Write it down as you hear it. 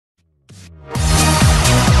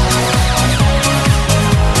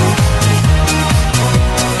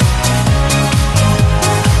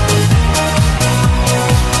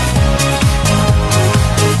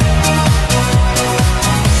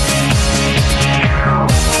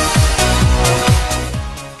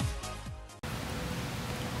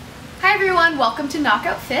welcome to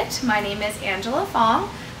Knockout Fit. My name is Angela Fong.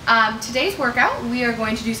 Today's workout, we are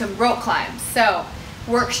going to do some rope climbs. So,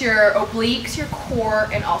 works your obliques, your core,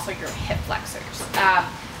 and also your hip flexors.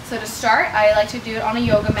 So to start, I like to do it on a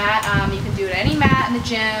yoga mat. You can do it any mat in the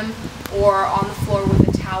gym or on the floor with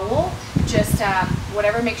a towel. Just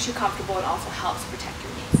whatever makes you comfortable and also helps protect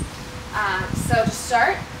your knees. So to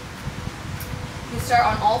start, you start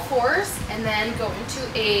on all fours and then go into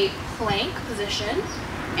a plank position.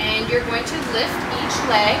 And you're going to lift each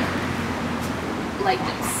leg like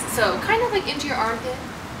this. So kind of like into your armpit.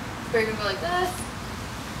 You're going to go like this.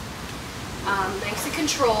 Nice and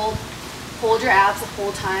controlled. Hold your abs the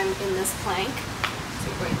whole time in this plank. So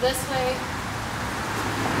you're going this way.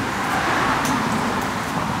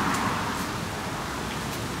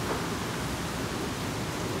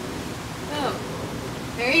 Boom.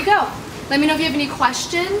 There you go. Let me know if you have any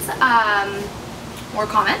questions or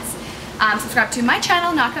comments. Subscribe to my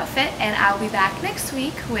channel, Knockout Fit, and I'll be back next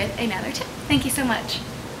week with another tip. Thank you so much.